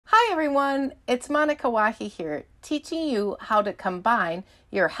Hi everyone, it's Monica Wahi here, teaching you how to combine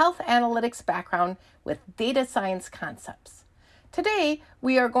your health analytics background with data science concepts. Today,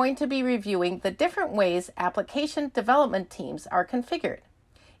 we are going to be reviewing the different ways application development teams are configured.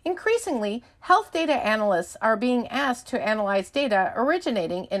 Increasingly, health data analysts are being asked to analyze data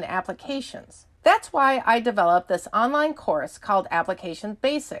originating in applications. That's why I developed this online course called Application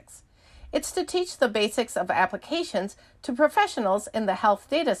Basics. It's to teach the basics of applications to professionals in the health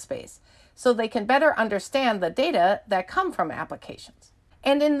data space so they can better understand the data that come from applications.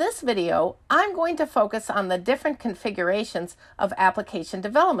 And in this video, I'm going to focus on the different configurations of application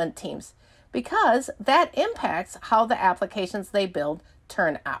development teams because that impacts how the applications they build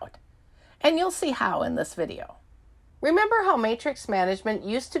turn out. And you'll see how in this video. Remember how matrix management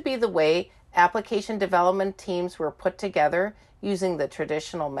used to be the way application development teams were put together using the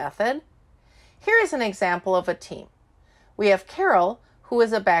traditional method? Here is an example of a team. We have Carol, who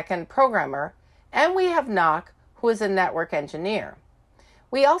is a back-end programmer, and we have Nock, who is a network engineer.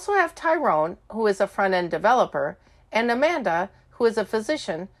 We also have Tyrone, who is a front-end developer, and Amanda, who is a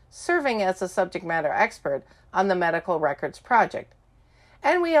physician serving as a subject matter expert on the medical records project.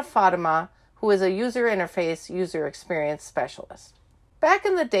 And we have Fatima, who is a user interface user experience specialist. Back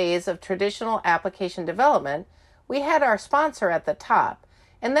in the days of traditional application development, we had our sponsor at the top,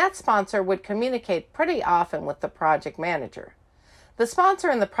 and that sponsor would communicate pretty often with the project manager. The sponsor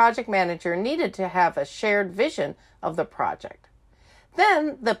and the project manager needed to have a shared vision of the project.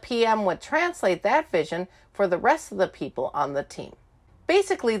 Then the PM would translate that vision for the rest of the people on the team.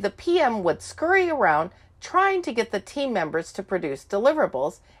 Basically, the PM would scurry around trying to get the team members to produce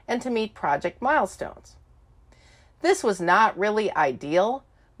deliverables and to meet project milestones. This was not really ideal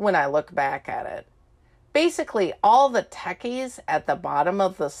when I look back at it. Basically, all the techies at the bottom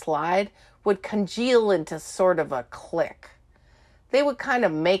of the slide would congeal into sort of a clique. They would kind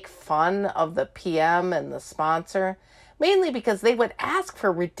of make fun of the PM and the sponsor, mainly because they would ask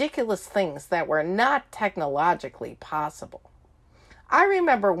for ridiculous things that were not technologically possible. I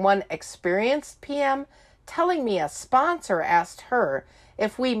remember one experienced PM telling me a sponsor asked her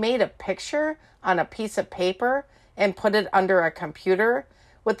if we made a picture on a piece of paper and put it under a computer,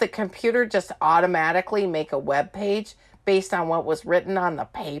 would the computer just automatically make a web page based on what was written on the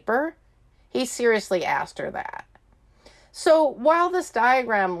paper? He seriously asked her that. So while this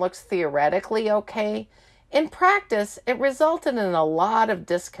diagram looks theoretically okay, in practice, it resulted in a lot of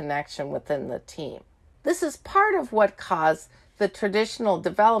disconnection within the team. This is part of what caused the traditional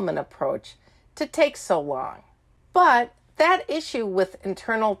development approach to take so long. But that issue with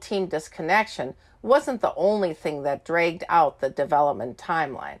internal team disconnection wasn't the only thing that dragged out the development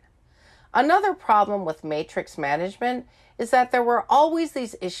timeline. Another problem with matrix management is that there were always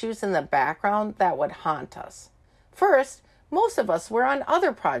these issues in the background that would haunt us. First, most of us were on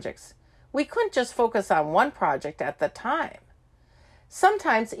other projects. We couldn't just focus on one project at the time.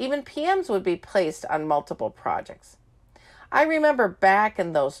 Sometimes even PMs would be placed on multiple projects. I remember back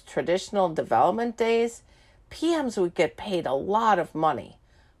in those traditional development days, PMs would get paid a lot of money,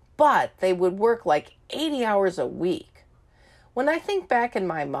 but they would work like 80 hours a week. When I think back in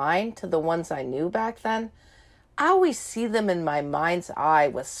my mind to the ones I knew back then, I always see them in my mind's eye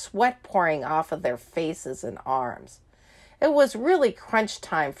with sweat pouring off of their faces and arms. It was really crunch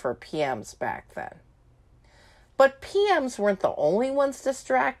time for PMs back then. But PMs weren't the only ones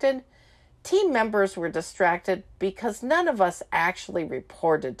distracted. Team members were distracted because none of us actually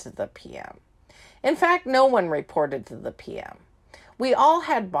reported to the PM. In fact, no one reported to the PM. We all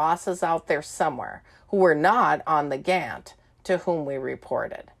had bosses out there somewhere who were not on the Gantt to whom we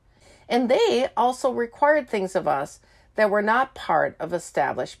reported. And they also required things of us that were not part of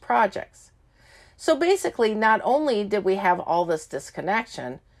established projects. So basically, not only did we have all this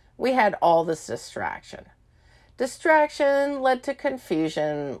disconnection, we had all this distraction. Distraction led to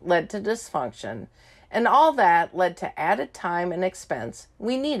confusion, led to dysfunction, and all that led to added time and expense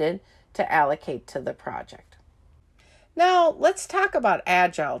we needed to allocate to the project. Now, let's talk about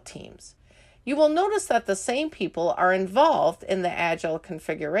agile teams. You will notice that the same people are involved in the agile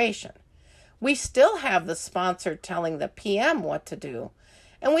configuration. We still have the sponsor telling the PM what to do,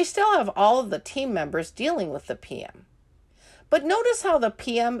 and we still have all of the team members dealing with the PM. But notice how the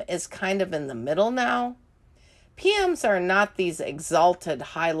PM is kind of in the middle now. PMs are not these exalted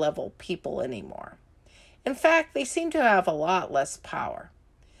high-level people anymore. In fact, they seem to have a lot less power.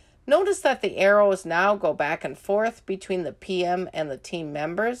 Notice that the arrows now go back and forth between the PM and the team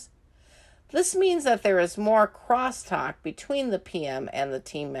members. This means that there is more crosstalk between the PM and the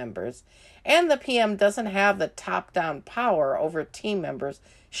team members, and the PM doesn't have the top-down power over team members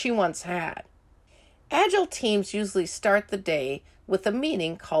she once had. Agile teams usually start the day with a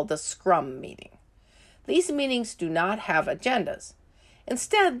meeting called a Scrum meeting. These meetings do not have agendas.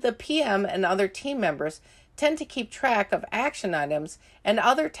 Instead, the PM and other team members tend to keep track of action items and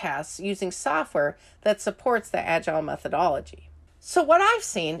other tasks using software that supports the Agile methodology. So what I've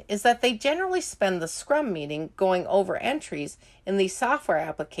seen is that they generally spend the Scrum meeting going over entries in these software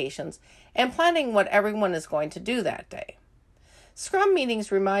applications and planning what everyone is going to do that day. Scrum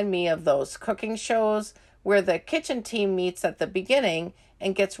meetings remind me of those cooking shows where the kitchen team meets at the beginning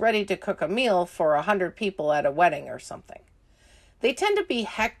and gets ready to cook a meal for 100 people at a wedding or something. They tend to be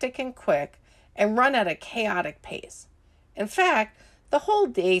hectic and quick and run at a chaotic pace. In fact, the whole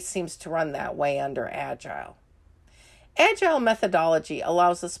day seems to run that way under Agile. Agile methodology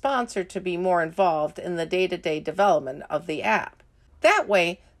allows the sponsor to be more involved in the day-to-day development of the app. That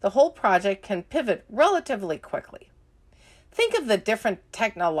way, the whole project can pivot relatively quickly. Think of the different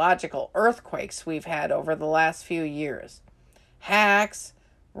technological earthquakes we've had over the last few years. Hacks,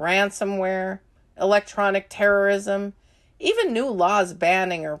 ransomware, electronic terrorism, even new laws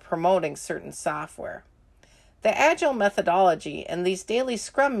banning or promoting certain software. The Agile methodology and these daily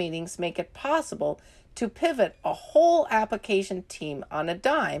Scrum meetings make it possible to pivot a whole application team on a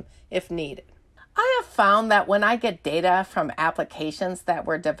dime if needed. I have found that when I get data from applications that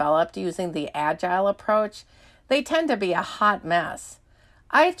were developed using the Agile approach, they tend to be a hot mess.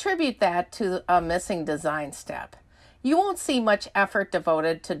 I attribute that to a missing design step. You won't see much effort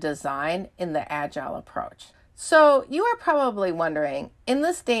devoted to design in the Agile approach. So you are probably wondering, in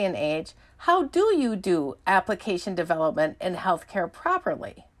this day and age, how do you do application development in healthcare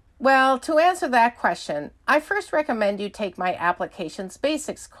properly? Well, to answer that question, I first recommend you take my Applications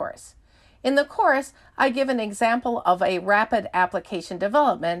Basics course. In the course, I give an example of a rapid application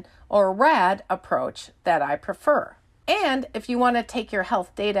development, or RAD, approach that I prefer. And if you want to take your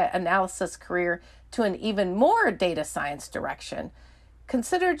health data analysis career to an even more data science direction,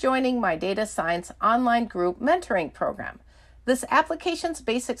 consider joining my data science online group mentoring program. This Applications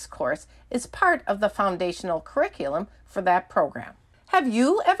Basics course is part of the foundational curriculum for that program. Have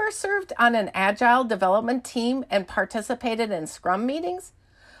you ever served on an Agile development team and participated in Scrum meetings?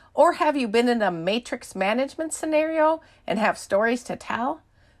 Or have you been in a matrix management scenario and have stories to tell?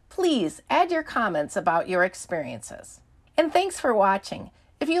 Please add your comments about your experiences. And thanks for watching.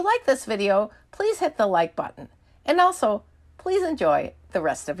 If you like this video, please hit the like button. And also, please enjoy the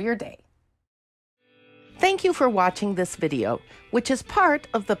rest of your day. Thank you for watching this video, which is part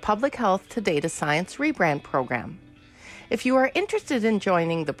of the Public Health to Data Science Rebrand program. If you are interested in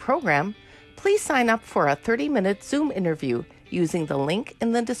joining the program, please sign up for a 30-minute Zoom interview using the link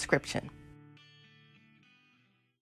in the description.